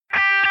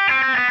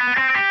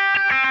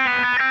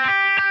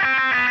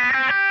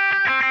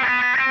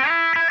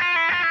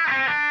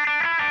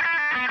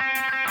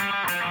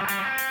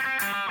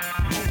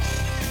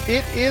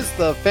It is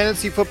the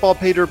Fantasy Football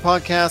Pay Dirt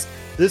Podcast.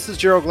 This is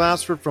Gerald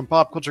Glassford from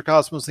Pop Culture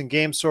Cosmos and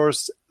Game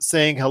Source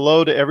saying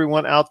hello to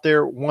everyone out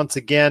there once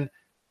again.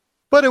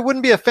 But it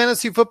wouldn't be a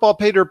Fantasy Football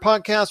Pay Dirt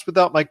Podcast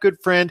without my good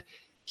friend.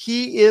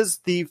 He is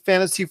the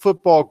fantasy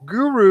football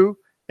guru,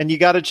 and you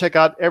got to check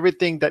out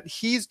everything that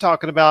he's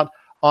talking about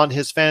on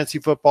his Fantasy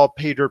Football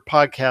Pay Dirt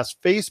Podcast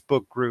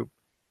Facebook group.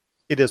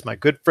 It is my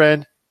good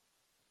friend,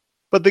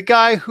 but the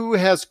guy who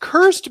has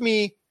cursed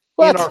me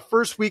in our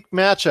first week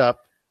matchup.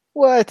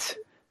 What?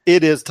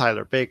 It is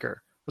Tyler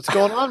Baker. What's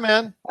going on,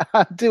 man?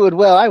 I'm doing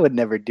well. I would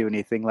never do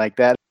anything like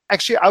that.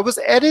 Actually, I was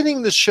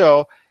editing the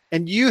show,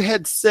 and you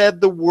had said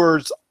the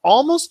words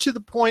almost to the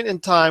point in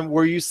time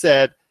where you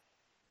said,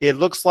 it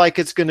looks like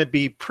it's going to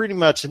be pretty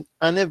much an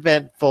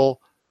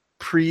uneventful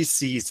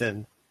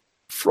preseason,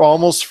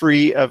 almost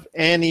free of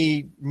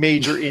any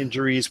major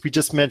injuries. We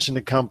just mentioned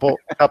a couple,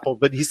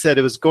 but he said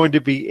it was going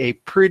to be a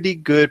pretty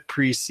good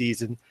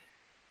preseason.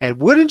 And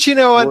wouldn't you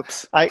know it,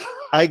 Whoops.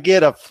 I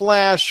get a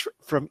flash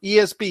from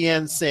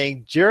ESPN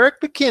saying Jerick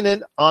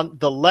McKinnon on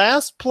the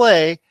last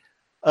play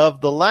of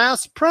the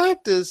last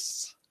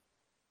practice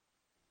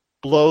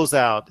blows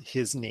out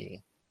his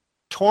knee.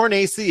 Torn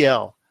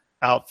ACL,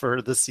 out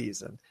for the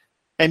season.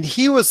 And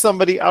he was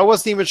somebody I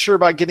wasn't even sure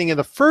about getting in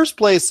the first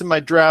place in my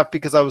draft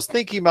because I was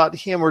thinking about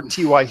him or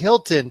T.Y.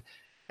 Hilton.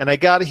 And I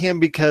got him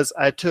because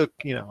I took,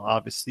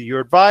 obviously your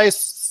advice,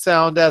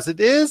 sound as it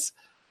is,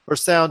 or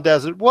sound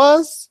as it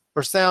was,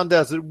 or sound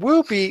as it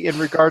will be in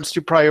regards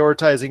to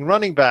prioritizing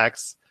running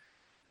backs.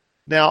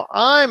 Now,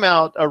 I'm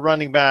out a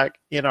running back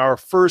in our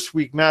first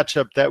week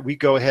matchup that we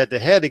go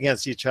head-to-head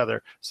against each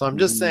other. So I'm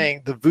just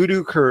saying the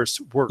voodoo curse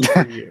worked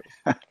for you.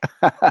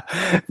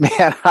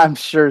 Man, I'm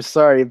sure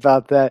sorry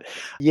about that.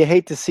 You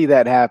hate to see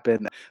that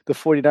happen. The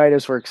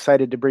 49ers were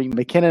excited to bring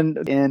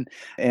McKinnon in,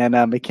 and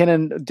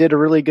McKinnon did a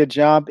really good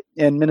job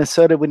in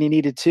Minnesota when he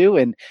needed to,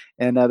 and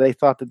they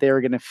thought that they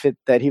were going to fit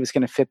that. He was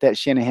going to fit that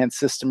Shanahan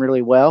system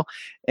really well.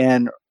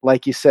 And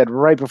like you said,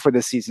 right before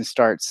the season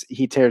starts,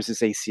 he tears his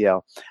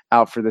ACL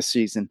out for the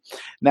season.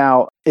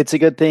 Now, it's a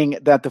good thing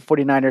that the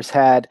 49ers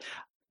had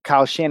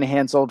Kyle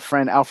Shanahan's old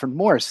friend Alfred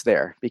Morris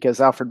there, because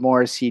Alfred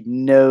Morris, he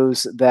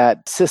knows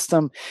that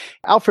system.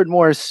 Alfred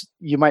Morris,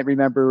 you might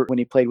remember when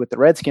he played with the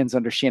Redskins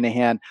under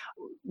Shanahan,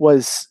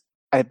 was,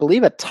 I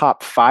believe, a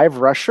top 5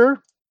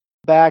 rusher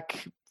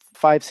back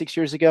 5-6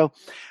 years ago.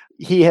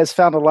 He has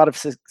found a lot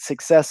of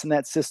success in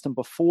that system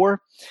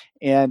before,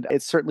 and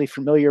it's certainly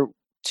familiar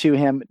to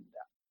him.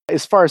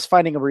 As far as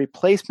finding a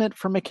replacement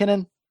for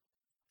McKinnon,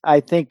 I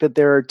think that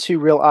there are 2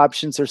 real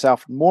options. There's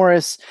Alfred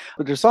Morris,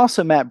 but there's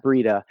also Matt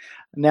Breida.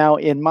 Now,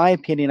 in my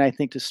opinion, I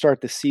think to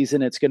start the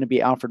season, it's going to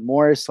be Alfred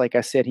Morris. Like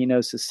I said, he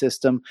knows the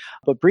system.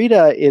 But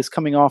Breida is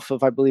coming off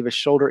of, I believe, a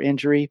shoulder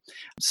injury.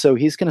 So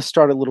he's going to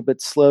start a little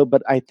bit slow.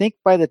 But I think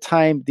by the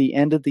time the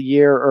end of the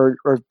year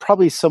or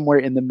probably somewhere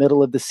in the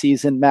middle of the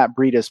season, Matt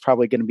Breida is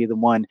probably going to be the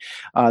one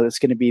that's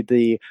going to be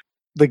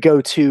the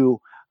go-to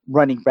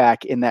running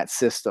back in that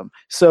system.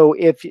 So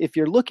if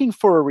you're looking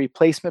for a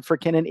replacement for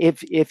McKinnon,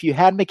 if you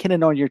had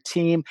McKinnon on your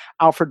team,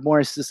 Alfred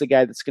Morris is the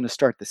guy that's going to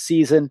start the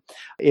season.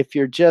 If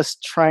you're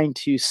just trying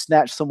to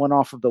snatch someone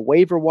off of the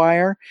waiver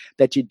wire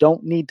that you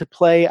don't need to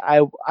play,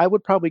 I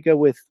would probably go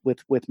with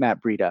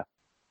Matt Breida.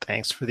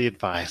 Thanks for the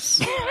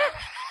advice.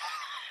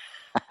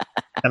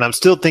 And I'm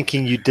still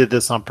thinking you did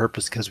this on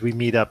purpose because we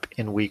meet up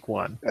in week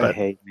 1. But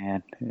hey,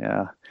 man,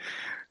 yeah.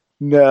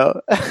 No,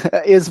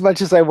 as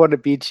much as I want to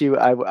beat you,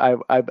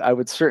 I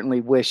would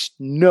certainly wish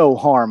no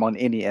harm on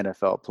any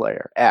NFL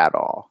player at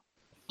all.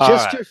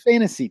 Just right. Your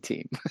fantasy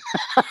team.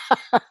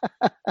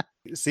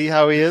 See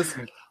how he is?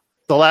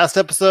 The last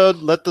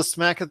episode, let the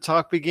smack and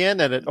talk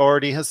begin, and it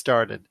already has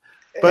started.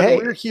 But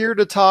We're here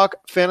to talk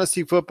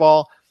fantasy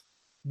football.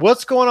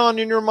 What's going on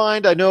in your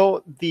mind? I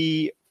know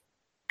the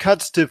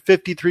cuts to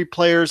 53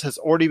 players has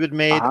already been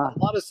made. A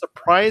lot of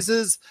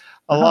surprises,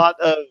 a lot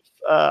of,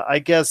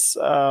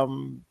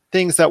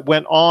 things that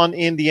went on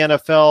in the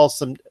NFL.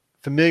 Some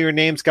familiar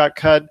names got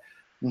cut.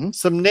 Mm-hmm.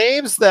 Some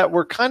names that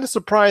were kind of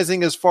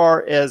surprising as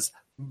far as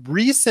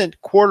recent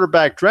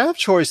quarterback draft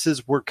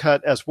choices were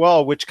cut as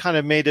well, which kind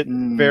of made it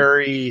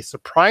very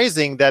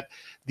surprising that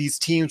these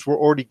teams were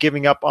already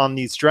giving up on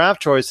these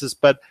draft choices.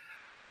 But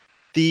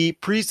the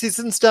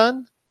preseason's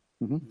done.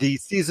 Mm-hmm. The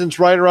season's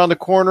right around the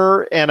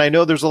corner, and I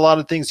know there's a lot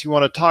of things you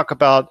want to talk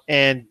about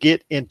and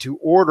get into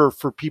order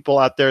for people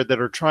out there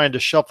that are trying to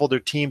shuffle their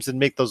teams and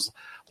make those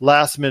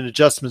last-minute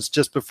adjustments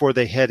just before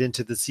they head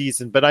into the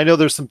season. But I know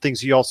there's some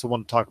things you also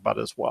want to talk about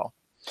as well.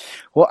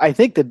 Well, I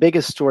think the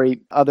biggest story,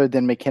 other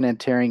than McKinnon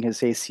tearing his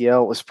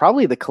ACL, was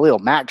probably the Khalil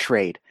Mack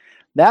trade.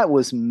 That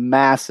was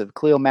massive.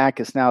 Khalil Mack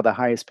is now the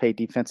highest-paid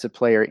defensive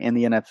player in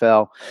the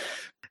NFL.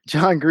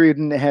 John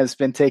Gruden has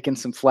been taking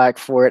some flack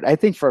for it. I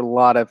think for a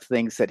lot of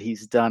things that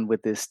he's done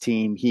with this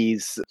team,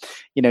 he's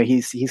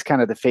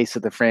kind of the face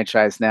of the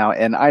franchise now.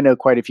 And I know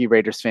quite a few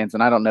Raiders fans,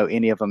 and I don't know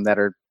any of them that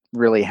are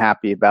really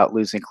happy about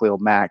losing Khalil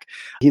Mack.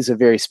 He's a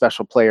very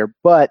special player,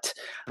 but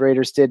the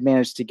Raiders did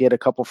manage to get a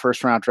couple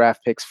first-round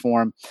draft picks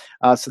for him.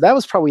 So that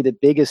was probably the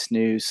biggest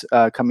news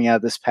coming out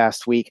of this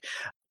past week.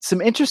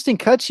 Some interesting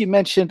cuts. You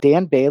mentioned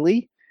Dan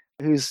Bailey,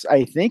 who's,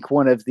 I think,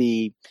 one of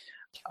the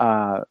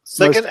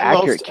most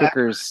accurate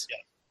kickers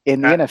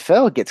in the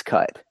NFL, gets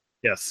cut.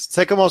 Yes,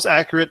 second most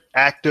accurate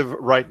active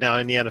right now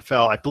in the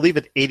NFL. I believe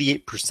at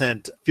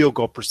 88% field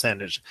goal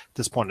percentage at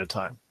this point in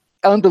time.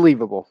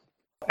 Unbelievable.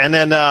 And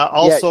then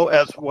also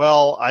as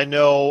well, I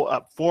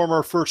know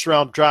former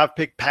first-round draft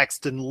pick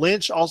Paxton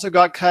Lynch also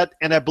got cut.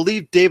 And I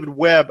believe David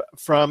Webb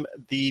from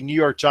the New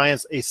York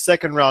Giants, a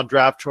second-round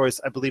draft choice,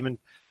 I believe in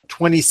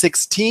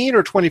 2016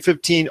 or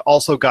 2015,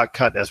 also got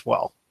cut as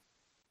well.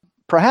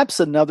 Perhaps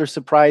another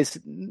surprise,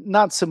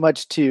 not so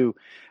much to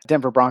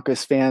Denver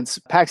Broncos fans.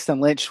 Paxton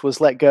Lynch was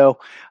let go.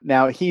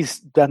 Now, he's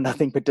done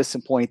nothing but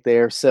disappoint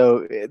there,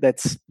 so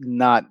that's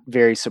not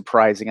very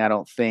surprising, I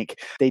don't think.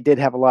 They did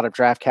have a lot of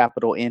draft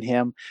capital in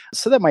him,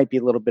 so that might be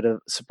a little bit of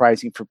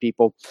surprising for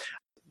people.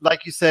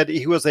 Like you said,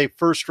 he was a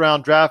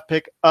first-round draft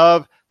pick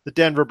of the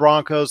Denver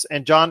Broncos,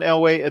 and John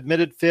Elway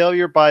admitted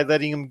failure by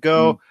letting him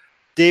go.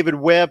 David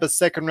Webb, a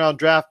second-round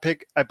draft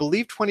pick, I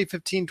believe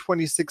 2015,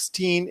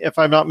 2016, if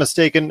I'm not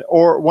mistaken,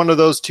 or one of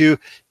those two,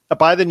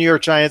 by the New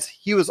York Giants.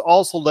 He was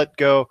also let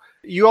go.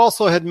 You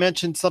also had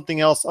mentioned something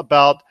else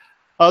about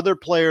other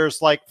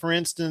players, like, for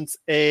instance,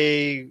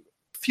 a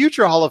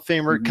future Hall of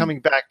Famer coming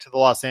back to the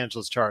Los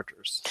Angeles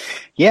Chargers.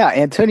 Yeah,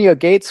 Antonio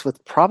Gates,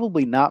 with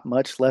probably not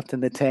much left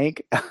in the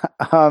tank,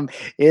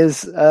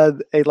 is a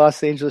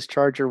Los Angeles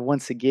Charger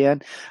once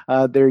again.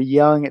 Their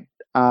young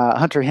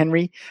Hunter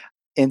Henry,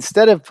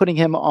 instead of putting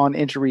him on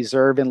injury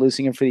reserve and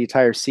losing him for the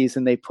entire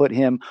season, they put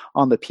him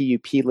on the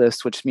PUP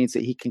list, which means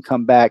that he can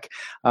come back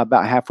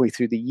about halfway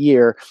through the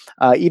year.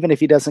 Even if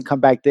he doesn't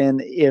come back then,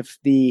 if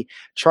the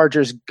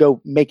Chargers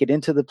go make it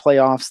into the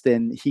playoffs,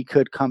 then he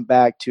could come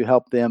back to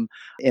help them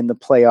in the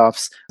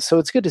playoffs. So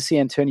it's good to see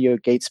Antonio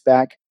Gates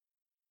back.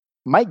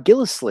 Mike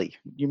Gillislee,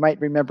 you might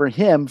remember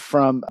him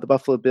from the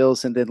Buffalo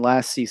Bills, and then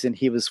last season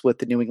he was with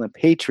the New England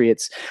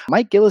Patriots.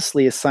 Mike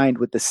Gillislee is signed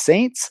with the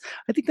Saints.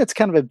 I think that's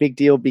kind of a big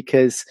deal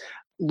because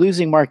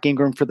losing Mark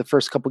Ingram for the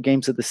first couple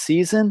games of the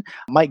season,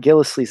 Mike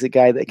Gillislee is a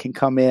guy that can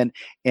come in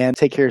and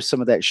take care of some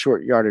of that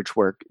short yardage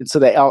work, and so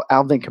that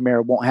Alvin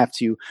Kamara won't have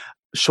to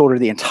shoulder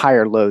the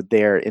entire load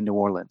there in New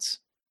Orleans.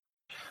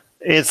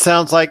 It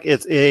sounds like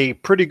it's a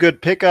pretty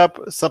good pickup,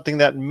 something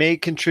that may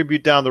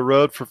contribute down the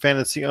road for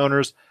fantasy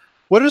owners.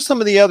 What are some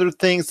of the other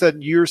things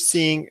that you're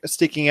seeing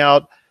sticking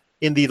out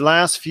in the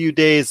last few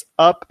days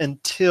up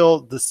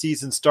until the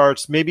season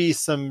starts? Maybe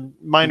some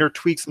minor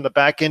tweaks on the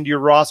back end of your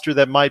roster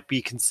that might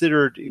be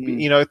considered.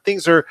 You know,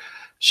 things are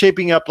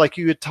shaping up like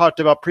you had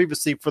talked about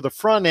previously for the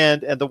front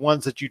end, and the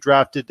ones that you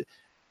drafted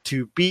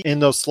to be in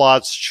those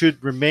slots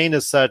should remain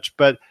as such.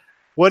 But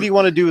what do you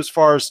want to do as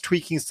far as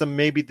tweaking some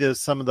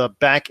of the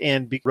back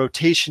end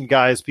rotation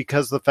guys,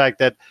 because of the fact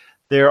that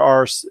there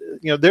are,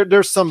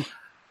 there's some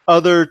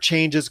other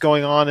changes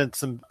going on and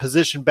some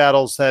position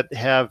battles that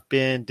have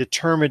been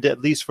determined,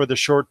 at least for the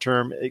short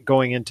term,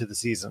 going into the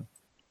season?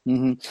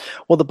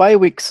 Well, the bye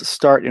weeks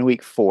start in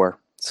week 4.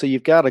 So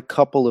you've got a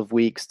couple of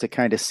weeks to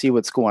kind of see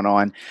what's going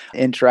on.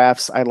 In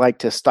drafts, I like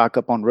to stock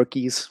up on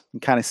rookies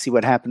and kind of see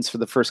what happens for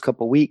the first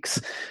couple of weeks.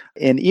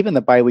 And even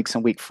the bye weeks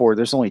in week 4,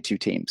 there's only 2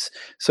 teams.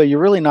 So you're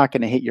really not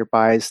going to hit your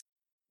buys.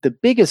 The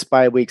biggest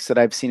bye weeks that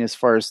I've seen as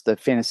far as the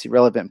fantasy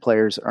relevant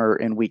players are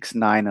in weeks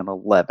 9 and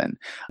 11,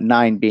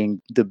 9 being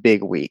the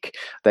big week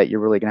that you're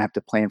really going to have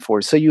to plan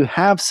for. So you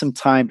have some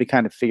time to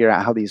kind of figure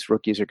out how these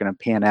rookies are going to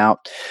pan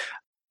out.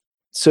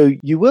 So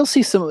you will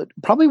see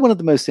probably one of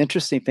the most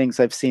interesting things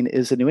I've seen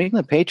is the New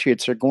England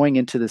Patriots are going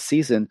into the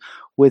season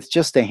with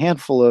just a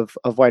handful of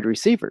wide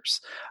receivers.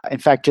 In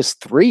fact,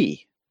 just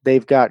 3.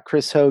 They've got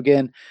Chris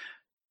Hogan,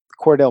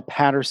 Cordell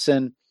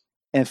Patterson,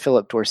 and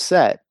Philip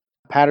Dorsett.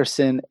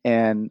 Patterson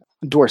and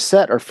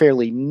Dorsett are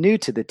fairly new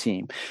to the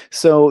team.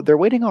 So they're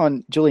waiting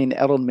on Julian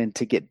Edelman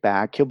to get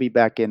back. He'll be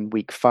back in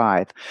week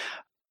 5.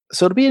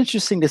 So it'll be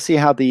interesting to see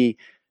how the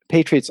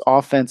Patriots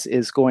offense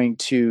is going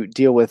to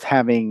deal with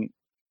having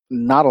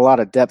not a lot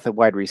of depth at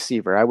wide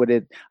receiver. I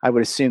would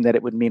assume that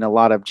it would mean a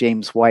lot of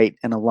James White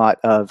and a lot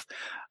of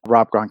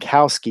Rob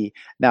Gronkowski.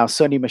 Now,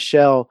 Sony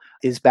Michel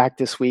is back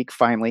this week,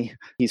 finally.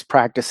 He's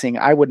practicing.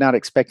 I would not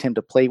expect him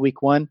to play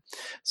week 1.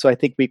 So I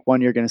think week 1,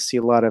 you're going to see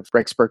a lot of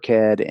Rex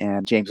Burkhead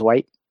and James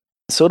White.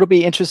 So it'll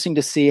be interesting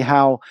to see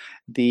how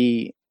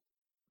the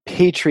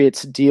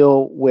Patriots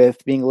deal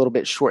with being a little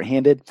bit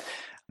shorthanded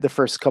the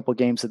first couple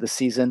games of the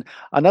season.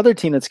 Another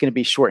team that's going to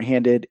be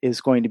shorthanded is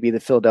going to be the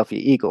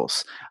Philadelphia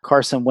Eagles.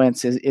 Carson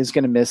Wentz is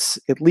going to miss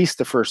at least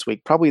the first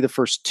week, probably the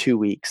first 2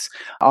 weeks.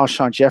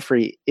 Alshon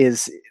Jeffrey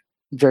is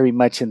very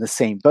much in the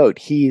same boat.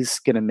 He's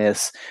going to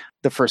miss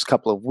the first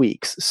couple of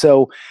weeks.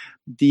 So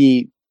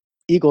the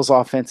Eagles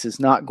offense is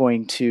not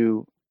going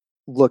to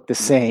look the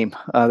same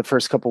the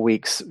first couple of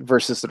weeks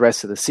versus the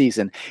rest of the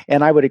season.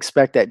 And I would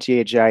expect that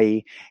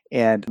Ajayi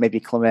and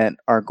maybe Clement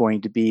are going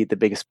to be the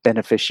biggest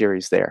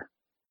beneficiaries there.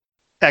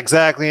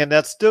 Exactly. And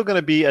that's still going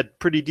to be a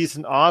pretty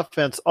decent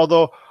offense.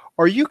 Although,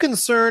 are you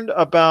concerned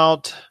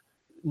about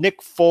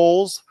Nick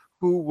Foles,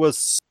 who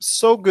was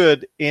so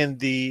good in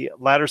the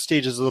latter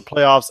stages of the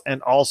playoffs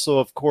and also,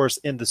 of course,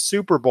 in the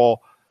Super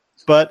Bowl?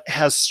 but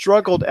has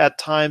struggled at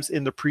times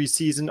in the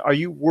preseason. Are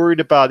you worried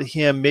about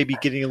him maybe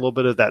getting a little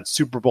bit of that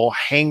Super Bowl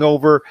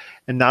hangover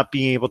and not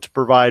being able to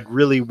provide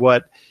really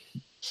what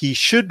he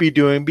should be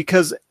doing?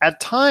 Because at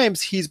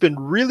times he's been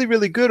really,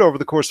 really good over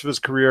the course of his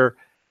career,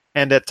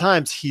 and at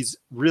times he's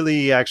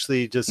really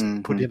actually just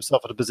put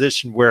himself in a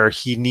position where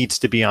he needs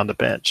to be on the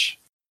bench.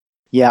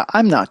 Yeah,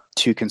 I'm not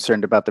too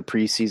concerned about the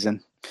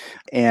preseason.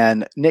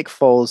 And Nick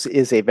Foles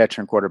is a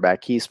veteran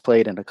quarterback. He's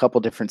played in a couple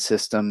different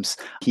systems.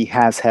 He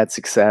has had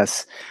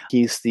success.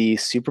 He's the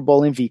Super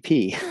Bowl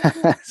MVP.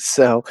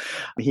 So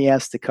he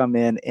has to come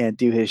in and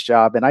do his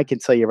job. And I can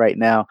tell you right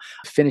now,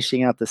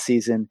 finishing out the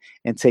season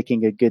and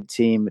taking a good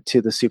team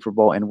to the Super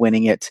Bowl and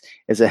winning it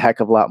is a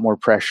heck of a lot more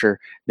pressure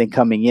than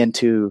coming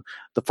into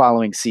the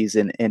following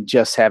season and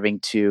just having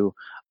to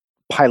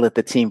pilot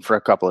the team for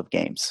a couple of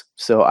games.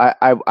 So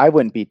I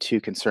wouldn't be too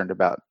concerned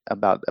about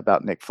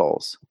Nick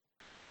Foles.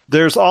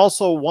 There's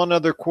also one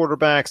other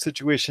quarterback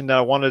situation that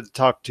I wanted to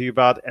talk to you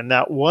about, and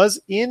that was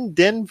in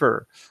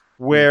Denver,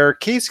 where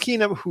Case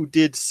Keenum, who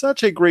did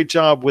such a great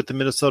job with the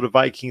Minnesota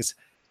Vikings,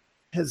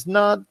 has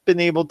not been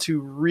able to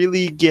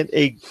really get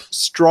a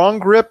strong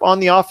grip on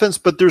the offense,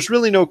 but there's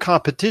really no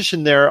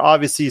competition there,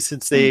 obviously,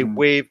 since they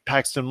waived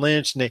Paxton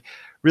Lynch, and they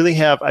really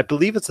have, I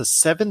believe it's a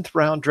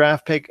 7th-round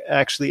draft pick,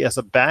 actually, as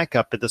a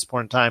backup at this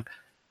point in time.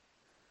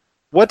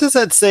 What does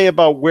that say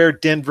about where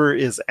Denver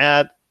is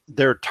at?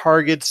 Their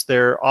targets,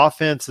 their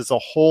offense as a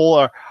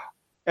whole?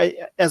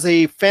 As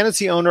a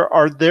fantasy owner,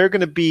 are there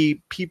going to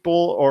be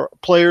people or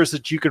players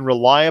that you can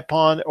rely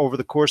upon over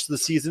the course of the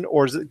season,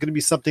 or is it going to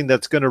be something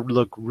that's going to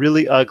look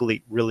really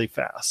ugly really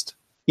fast?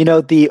 You know,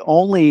 the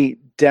only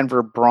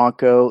Denver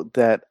Bronco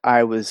that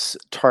I was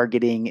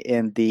targeting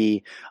in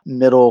the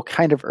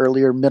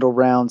earlier middle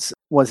rounds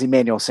was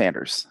Emmanuel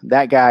Sanders.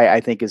 That guy,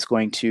 I think, is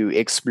going to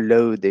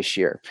explode this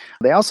year.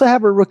 They also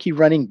have a rookie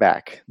running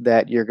back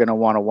that you're going to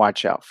want to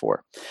watch out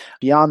for.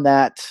 Beyond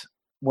that,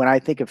 when I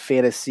think of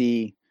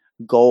fantasy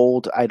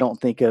gold, I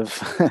don't think of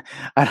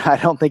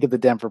the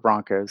Denver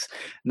Broncos.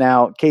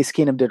 Now, Case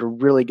Keenum did a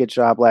really good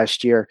job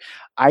last year.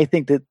 I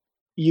think that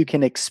you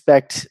can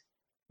expect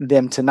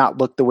them to not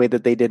look the way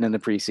that they did in the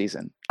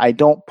preseason. I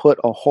don't put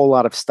a whole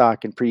lot of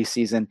stock in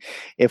preseason.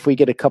 If we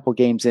get a couple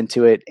games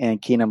into it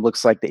and Keenum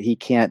looks like that he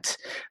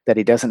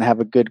doesn't have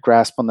a good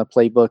grasp on the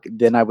playbook,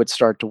 then I would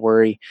start to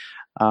worry.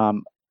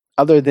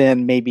 Other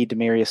than maybe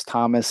Demaryius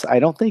Thomas, I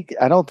don't think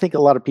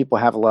a lot of people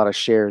have a lot of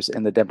shares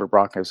in the Denver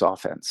Broncos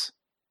offense.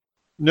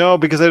 No,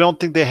 because I don't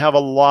think they have a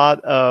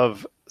lot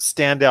of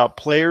standout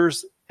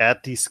players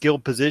at the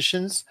skilled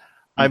positions.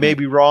 I may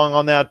be wrong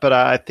on that, but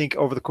I think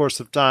over the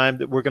course of time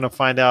that we're going to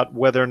find out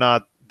whether or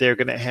not they're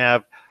going to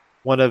have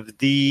one of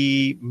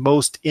the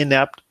most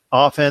inept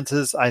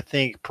offenses, I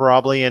think,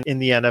 probably in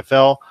the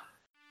NFL.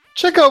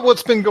 Check out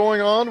what's been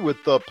going on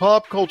with the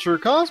Pop Culture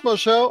Cosmos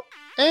Show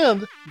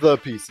and the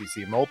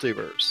PCC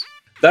Multiverse.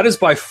 That is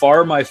by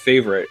far my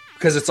favorite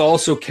because it's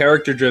also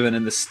character driven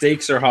and the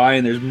stakes are high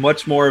and there's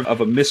much more of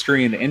a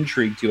mystery and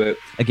intrigue to it.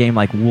 A game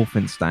like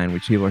Wolfenstein,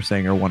 which people are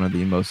saying are one of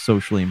the most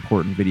socially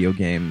important video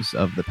games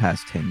of the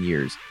past 10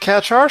 years.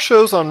 Catch our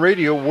shows on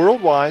radio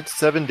worldwide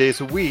 7 days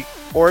a week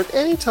or at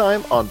any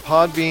time on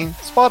Podbean,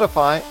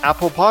 Spotify,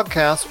 Apple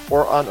Podcasts,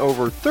 or on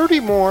over 30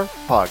 more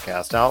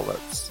podcast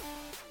outlets.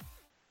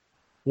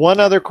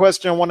 One other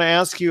question I want to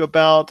ask you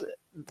about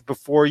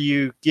before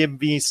you give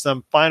me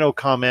some final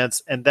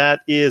comments, and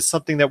that is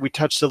something that we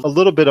touched a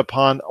little bit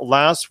upon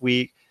last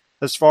week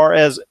as far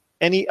as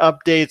any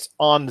updates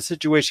on the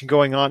situation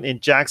going on in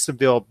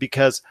Jacksonville,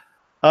 because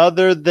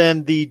other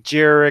than the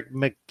Jerick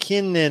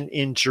McKinnon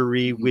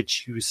injury,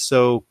 which you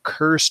so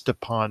cursed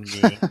upon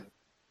me,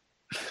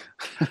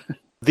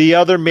 the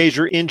other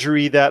major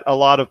injury that a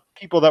lot of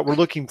people that were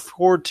looking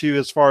forward to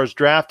as far as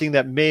drafting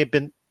that may have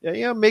been,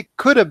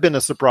 could have been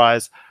a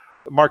surprise,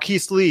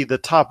 Marquise Lee, the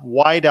top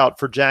wideout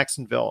for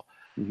Jacksonville.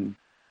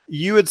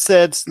 You had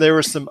said there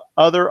were some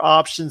other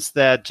options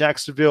that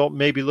Jacksonville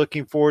may be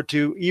looking forward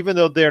to, even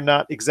though they're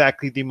not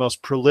exactly the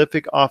most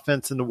prolific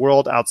offense in the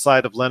world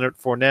outside of Leonard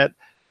Fournette.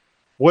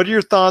 What are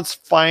your thoughts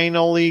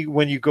finally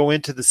when you go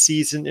into the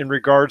season in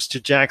regards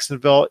to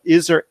Jacksonville?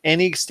 Is there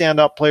any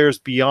standout players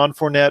beyond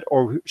Fournette,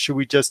 or should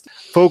we just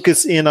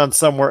focus in on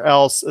somewhere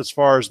else as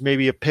far as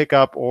maybe a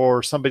pickup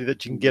or somebody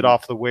that you can get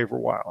off the waiver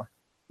wire?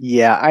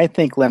 Yeah, I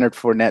think Leonard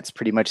Fournette's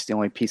pretty much the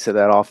only piece of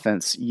that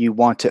offense you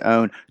want to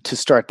own to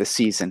start the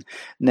season.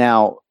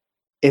 Now,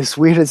 as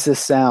weird as this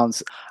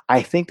sounds,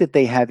 I think that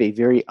they have a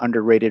very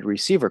underrated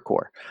receiver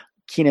core.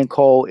 Keenan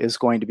Cole is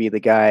going to be the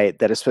guy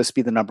that is supposed to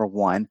be the number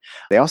one.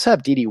 They also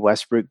have Dede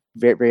Westbrook,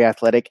 very, very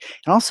athletic,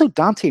 and also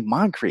Dante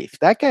Moncrief.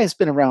 That guy has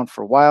been around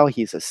for a while.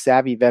 He's a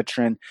savvy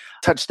veteran,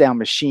 touchdown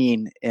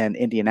machine in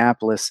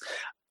Indianapolis.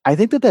 I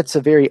think that that's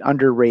a very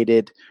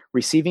underrated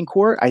receiving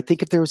core. I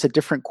think if there was a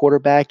different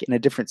quarterback and a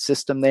different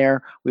system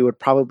there, we would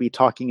probably be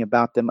talking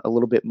about them a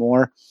little bit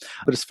more.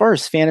 But as far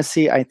as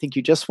fantasy, I think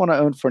you just want to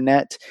own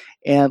Fournette.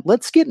 And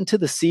let's get into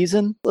the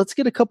season. Let's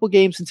get a couple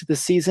games into the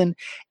season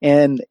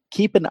and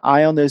keep an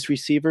eye on those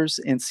receivers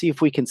and see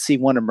if we can see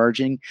one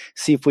emerging,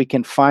 see if we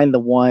can find the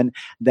one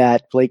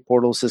that Blake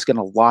Bortles is going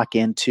to lock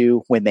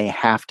into when they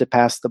have to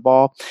pass the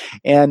ball.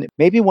 And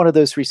maybe one of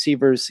those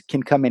receivers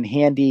can come in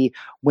handy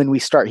when we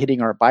start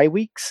hitting our bye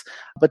weeks.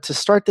 But to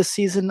start the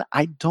season,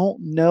 I don't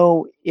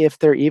know if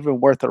they're even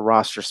worth a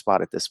roster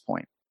spot at this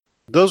point.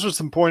 Those are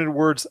some pointed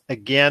words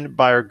again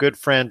by our good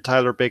friend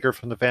Tyler Baker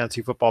from the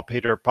Fantasy Football Pay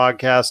Dirt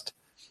podcast.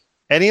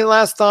 Any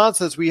last thoughts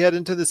as we head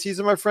into the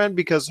season, my friend?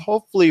 Because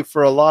hopefully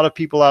for a lot of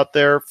people out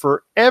there,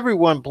 for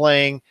everyone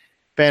playing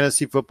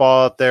fantasy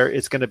football out there,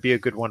 it's going to be a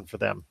good one for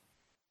them.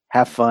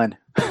 Have fun.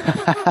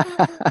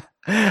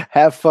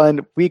 Have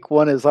fun. Week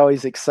 1 is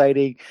always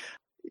exciting.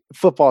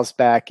 Football's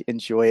back.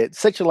 Enjoy it.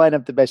 Set your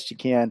lineup the best you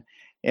can.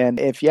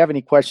 And if you have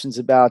any questions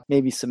about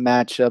maybe some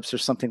matchups or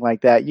something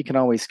like that, you can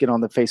always get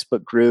on the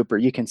Facebook group or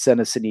you can send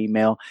us an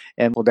email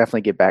and we'll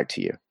definitely get back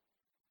to you.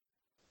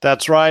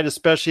 That's right,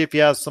 especially if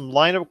you have some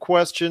lineup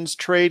questions,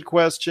 trade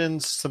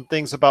questions, some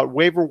things about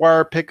waiver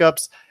wire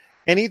pickups,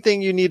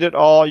 anything you need at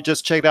all. You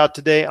just check it out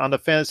today on the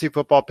Fantasy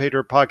Football Pay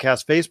Dirt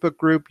Podcast Facebook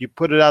group. You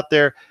put it out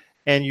there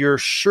and you're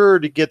sure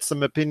to get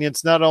some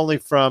opinions, not only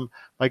from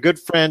my good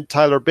friend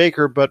Tyler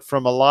Baker, but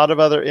from a lot of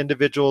other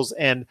individuals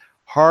and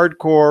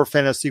hardcore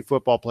fantasy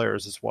football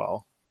players as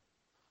well.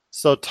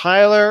 So,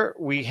 Tyler,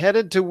 we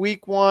headed to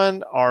week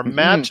 1. Our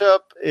matchup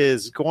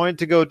is going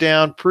to go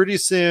down pretty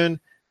soon.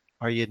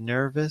 Are you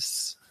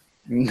nervous?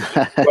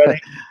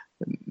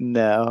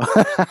 No.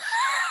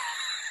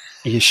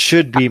 You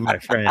should be, my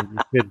friend.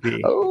 You should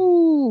be.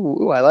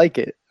 Oh, I like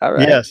it. All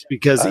right. Yes,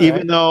 because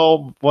even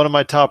though one of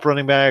my top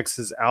running backs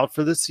is out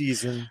for the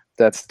season,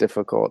 that's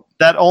difficult.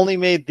 That only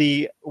made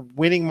the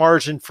winning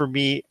margin for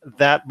me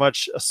that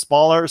much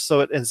smaller.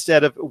 So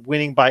instead of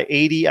winning by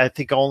 80, I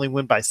think I only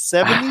win by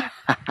 70.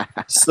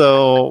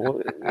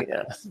 So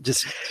yeah,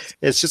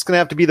 it's just going to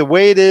have to be the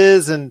way it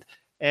is. And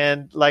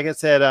like I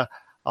said,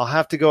 I'll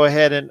have to go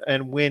ahead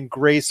and win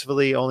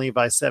gracefully only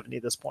by 70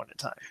 at this point in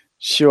time.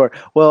 Sure.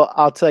 Well,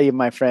 I'll tell you,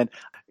 my friend,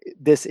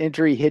 this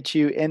injury hit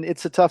you, and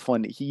it's a tough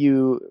one.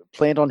 You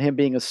planned on him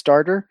being a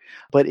starter,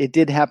 but it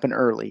did happen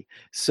early.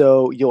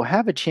 So you'll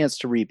have a chance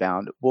to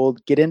rebound. We'll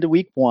get into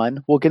week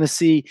 1. We're going to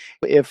see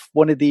if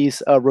one of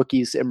these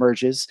rookies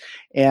emerges,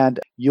 and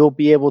you'll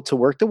be able to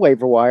work the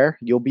waiver wire.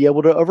 You'll be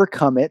able to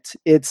overcome it.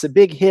 It's a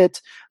big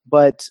hit,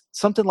 but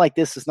something like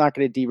this is not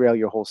going to derail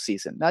your whole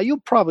season. Now, you'll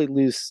probably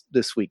lose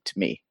this week to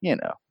me,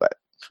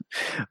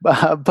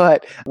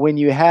 but when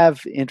you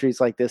have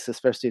injuries like this,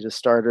 especially to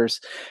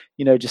starters,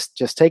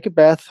 just take a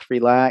breath,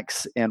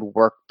 relax, and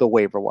work the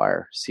waiver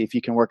wire. See if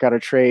you can work out a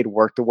trade,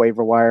 work the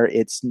waiver wire.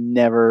 It's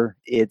never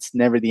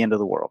the end of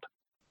the world.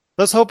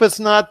 Let's hope it's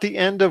not the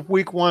end of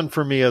week 1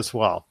 for me as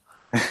well.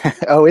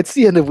 Oh, it's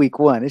the end of week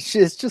 1. It's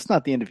just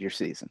not the end of your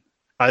season.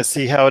 I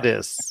see how it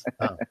is.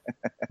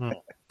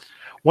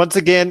 Once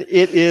again,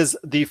 it is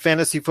the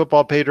Fantasy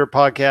Football Pay Dirt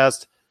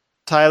podcast.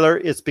 Tyler,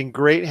 it's been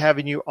great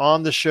having you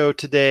on the show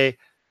today.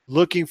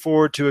 Looking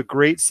forward to a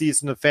great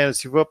season of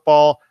fantasy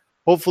football.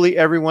 Hopefully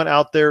everyone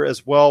out there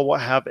as well will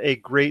have a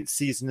great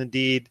season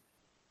indeed.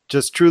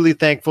 Just truly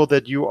thankful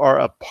that you are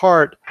a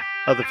part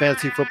of the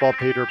Fantasy Football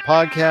Pay Dirt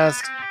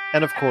podcast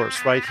and, of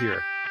course, right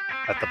here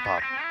at the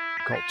Pop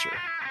Culture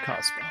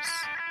Cosmos.